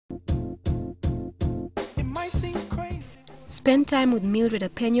Spend time with Mildred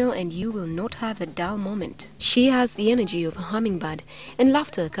Apenyo and you will not have a dull moment. She has the energy of a hummingbird and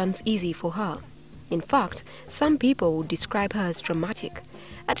laughter comes easy for her. In fact, some people would describe her as dramatic.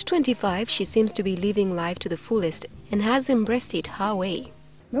 At 25, she seems to be living life to the fullest and has embraced it her way.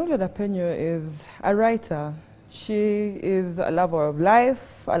 Mildred Apenyo is a writer. She is a lover of life,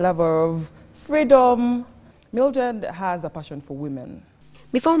 a lover of freedom. Mildred has a passion for women.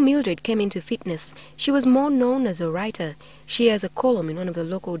 Before Mildred came into fitness, she was more known as a writer. She has a column in one of the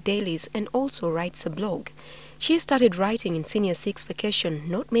local dailies and also writes a blog. She started writing in Senior 6 vacation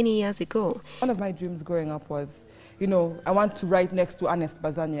not many years ago. One of my dreams growing up was, I want to write next to Ernest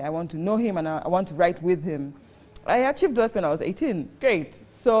Bazanye. I want to know him and I want to write with him. I achieved that when I was 18. Great.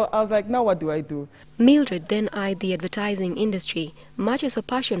 So I was like, now what do I do? Mildred then eyed the advertising industry. Much as her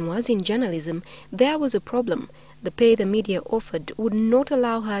passion was in journalism, there was a problem. The pay the media offered would not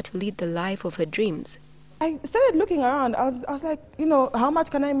allow her to lead the life of her dreams. I started looking around. I was like, how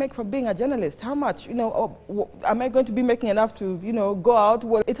much can I make from being a journalist? How much, am I going to be making enough to, go out?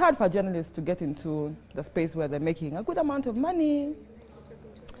 Well, it's hard for journalists to get into the space where they're making a good amount of money.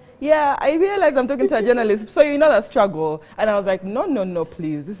 Yeah, I realized I'm talking to a journalist, so the struggle. And I was like, no,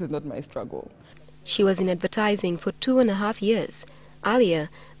 please, this is not my struggle. She was in advertising for 2.5 years. Earlier,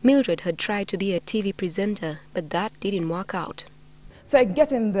 Mildred had tried to be a TV presenter, but that didn't work out. So I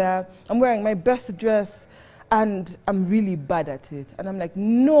get in there, I'm wearing my best dress, and I'm really bad at it. And I'm like,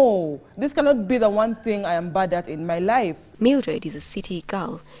 no, this cannot be the one thing I am bad at in my life. Mildred is a city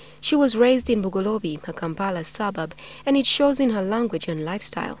girl. She was raised in Bugolobi, a Kampala suburb, and it shows in her language and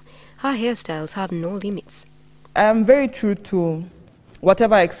lifestyle. Her hairstyles have no limits. I am very true to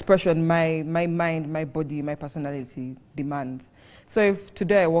whatever expression my mind, my body, my personality demands. So if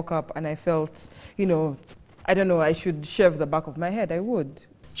today I woke up and I felt, I don't know, I should shave the back of my head, I would.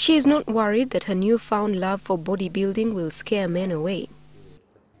 She is not worried that her newfound love for bodybuilding will scare men away.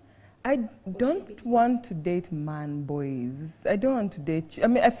 I don't want to date man boys. I don't want to date...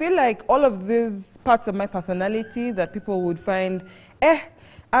 I feel like all of these parts of my personality that people would find,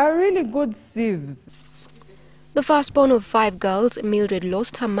 are really good sieves. The firstborn of 5 girls, Mildred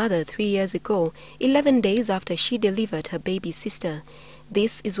lost her mother 3 years ago, 11 days after she delivered her baby sister.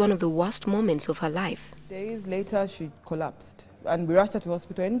 This is one of the worst moments of her life. Days later, she collapsed, and we rushed her to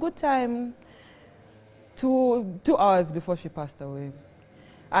hospital in good time, 2 hours before she passed away.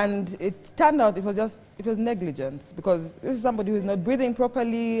 And it turned out it was negligence, because this is somebody who is not breathing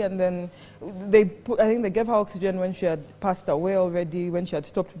properly, and then I think they gave her oxygen when she had passed away already, when she had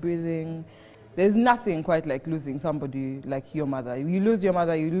stopped breathing. There's nothing quite like losing somebody like your mother. If you lose your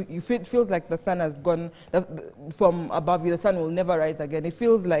mother, it feels like the sun has gone from above you. The sun will never rise again. It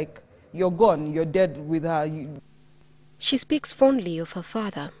feels like you're gone, you're dead with her. She speaks fondly of her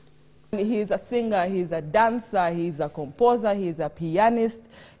father. He's a singer, he's a dancer, he's a composer, he's a pianist.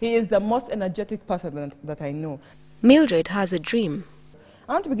 He is the most energetic person that I know. Mildred has a dream.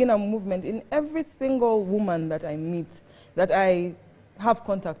 I want to begin a movement in every single woman that I meet, that I have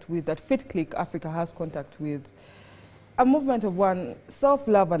contact with, that Fit Click Africa has contact with. A movement of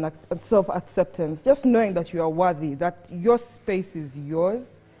self-love and self-acceptance, just knowing that you are worthy, that your space is yours,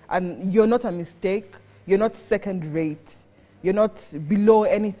 and you're not a mistake, you're not second-rate, you're not below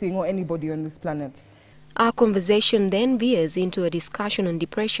anything or anybody on this planet. Our conversation then veers into a discussion on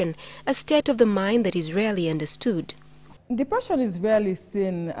depression, a state of the mind that is rarely understood. Depression is rarely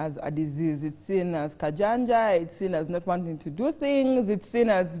seen as a disease. It's seen as kajanja, it's seen as not wanting to do things, it's seen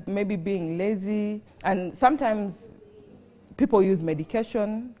as maybe being lazy. And sometimes people use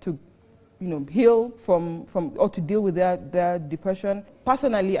medication to heal from or to deal with their depression.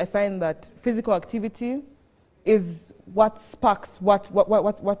 Personally, I find that physical activity is what sparks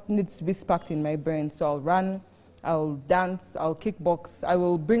what needs to be sparked in my brain. So I'll run, I'll dance, I'll kickbox. I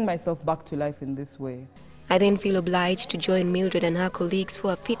will bring myself back to life in this way. I then feel obliged to join Mildred and her colleagues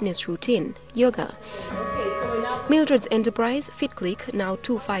for a fitness routine, yoga. Mildred's enterprise, Fit Click, now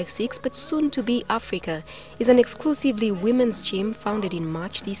 256 but soon to be Africa, is an exclusively women's gym founded in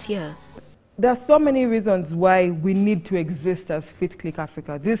March this year. There are so many reasons why we need to exist as Fit Click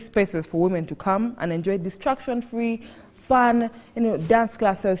Africa. These spaces for women to come and enjoy distraction-free, fun, dance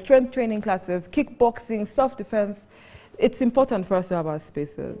classes, strength training classes, kickboxing, self-defense. It's important for us to have our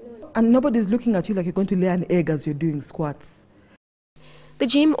spaces. And nobody's looking at you like you're going to lay an egg as you're doing squats. The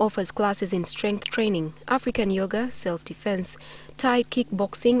gym offers classes in strength training, African yoga, self-defense, Thai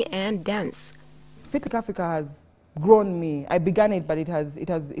kickboxing and dance. Fit Click Africa has grown me. I began it, but it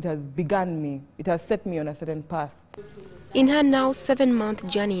has begun me. It has set me on a certain path. In her now 7-month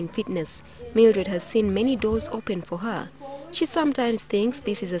journey in fitness, Mildred has seen many doors open for her. She sometimes thinks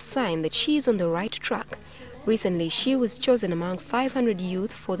this is a sign that she is on the right track. Recently, she was chosen among 500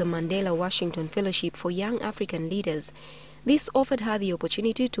 youth for the Mandela Washington Fellowship for Young African Leaders. This offered her the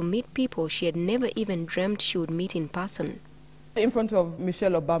opportunity to meet people she had never even dreamt she would meet in person. In front of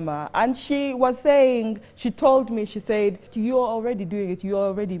Michelle Obama, and she was saying, she told me, she said, "You're already doing it, you're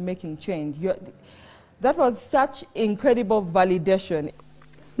already making change." That was such incredible validation.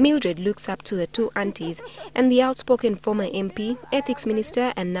 Mildred looks up to the two aunties and the outspoken former MP, ethics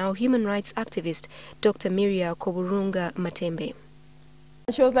minister and now human rights activist, Dr. Miria Koburunga Matembe.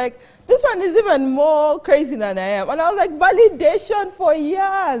 She was like, "This one is even more crazy than I am." And I was like, validation for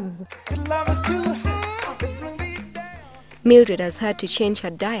years. Mildred has had to change her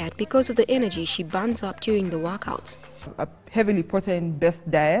diet because of the energy she burns up during the workouts. A heavily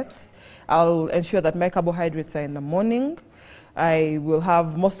protein-based diet. I'll ensure that my carbohydrates are in the morning. I will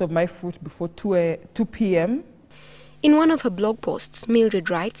have most of my fruit before 2 p.m. In one of her blog posts, Mildred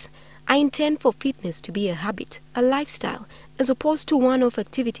writes, "I intend for fitness to be a habit, a lifestyle, as opposed to one-off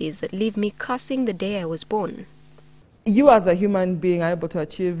activities that leave me cursing the day I was born." You as a human being are able to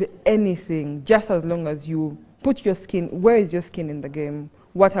achieve anything just as long as you put your skin. Where is your skin in the game?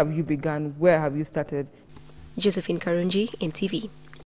 What have you begun? Where have you started? Josephine Karunji, NTV.